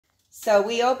So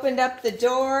we opened up the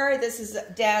door. This is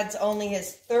Dad's only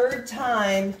his third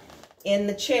time in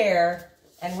the chair,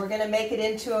 and we're going to make it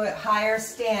into a higher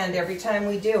stand every time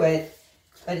we do it.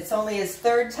 But it's only his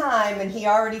third time, and he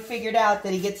already figured out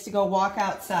that he gets to go walk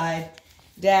outside.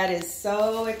 Dad is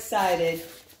so excited.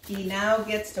 He now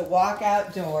gets to walk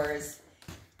outdoors.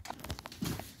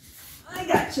 I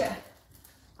gotcha.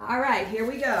 All right, here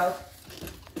we go.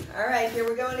 All right, here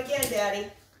we're going again, Daddy.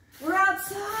 We're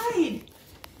outside.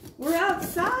 We're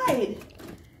outside.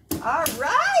 All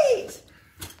right.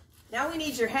 Now we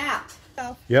need your hat.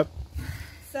 Yep.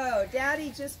 So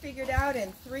Daddy just figured out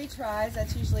in 3 tries,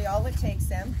 that's usually all it takes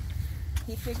him.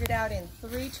 He figured out in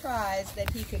 3 tries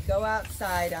that he could go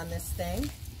outside on this thing.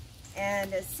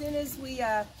 And as soon as we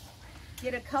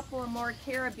get a couple of more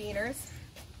carabiners,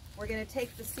 we're going to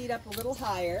take the seat up a little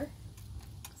higher.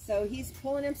 So he's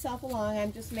pulling himself along.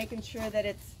 I'm just making sure that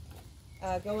it's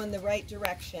going the right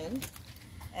direction.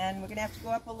 And we're going to have to go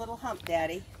up a little hump,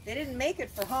 Daddy. They didn't make it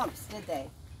for humps, did they?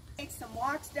 Take some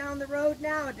walks down the road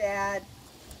now, Dad.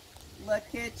 Look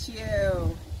at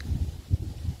you.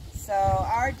 So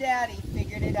our Daddy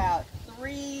figured it out.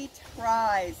 3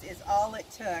 tries is all it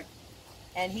took,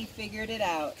 and he figured it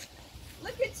out.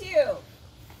 Look at you.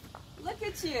 Look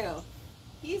at you.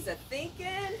 He's a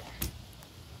thinking.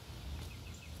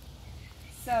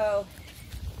 So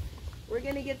we're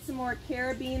going to get some more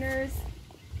carabiners.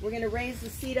 We're going to raise the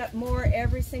seat up more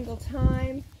every single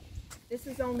time. This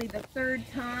is only the 3rd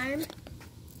time.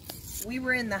 We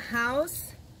were in the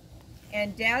house,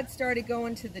 and Dad started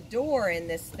going to the door in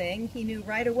this thing. He knew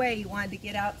right away he wanted to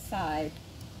get outside.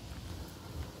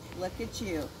 Look at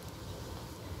you.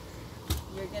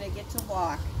 You're going to get to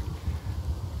walk.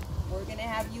 We're going to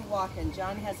have you walking.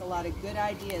 John has a lot of good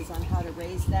ideas on how to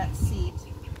raise that seat.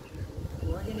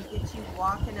 We're going to get you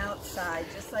walking outside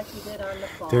just like you did on the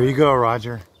farm. There you go,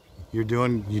 Roger. You're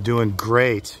doing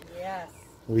great. Yes.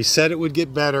 We said it would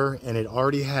get better, and it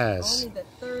already has. Only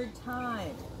the 3rd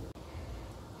time.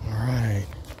 All right.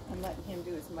 I'm letting him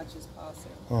do as much as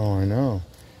possible. Oh, I know.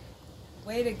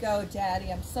 Way to go,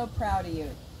 Daddy. I'm so proud of you.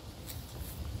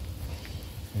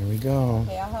 Here we go.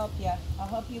 Okay, I'll help you. I'll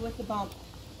help you with the bump.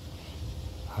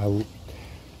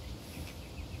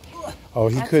 Oh,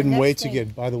 he couldn't wait to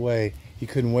get, by the way, he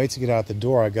couldn't wait to get out the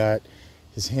door. I got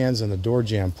his hands on the door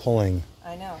jamb pulling.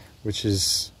 I know. Which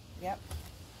is... Yep.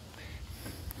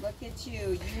 Look at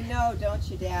you. You know, don't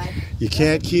you, Dad? You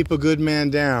can't keep a good man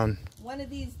down. One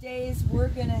of these days, we're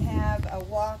going to have a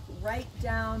walk right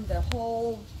down the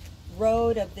whole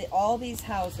road of all these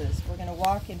houses. We're going to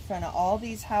walk in front of all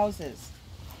these houses.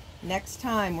 Next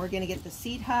time, we're going to get the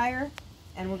seat higher,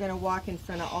 and we're going to walk in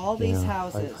front of all these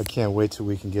houses. I can't wait till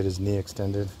we can get his knee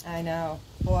extended. I know.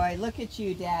 Boy, look at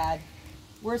you, Dad.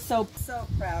 We're so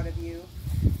proud of you.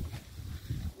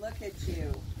 Look at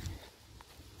you.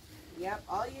 Yep,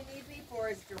 all you need me for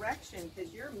is direction,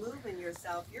 because you're moving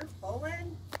yourself. You're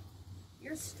pulling.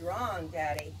 You're strong,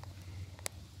 Daddy.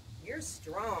 You're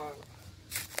strong.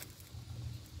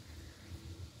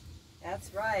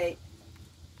 That's right.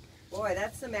 Boy,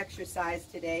 that's some exercise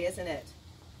today, isn't it?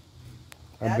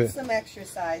 That's some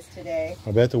exercise today.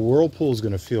 I bet the whirlpool's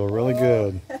going to feel really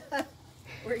good.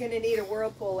 We're going to need a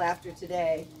whirlpool after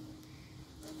today.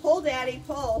 Pull, Daddy,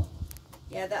 pull.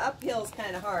 Yeah, the uphill's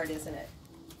kind of hard, isn't it?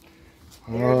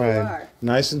 There you are.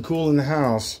 Nice and cool in the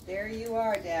house. There you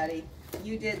are, Daddy.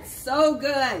 You did so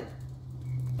good.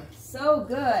 So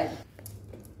good.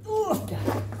 Oofda.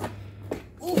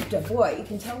 Oofda, boy. You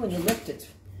can tell when you lift it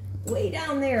way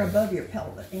down there above your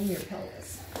pelvis, in your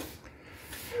pelvis.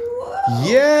 Whoa.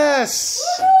 Yes!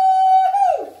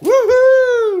 Woo-hoo!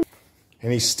 Woohoo!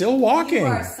 And he's still walking. You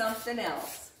are something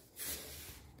else.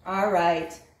 All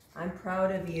right. I'm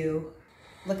proud of you.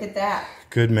 Look at that.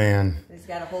 Good man. He's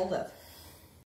got a hold of.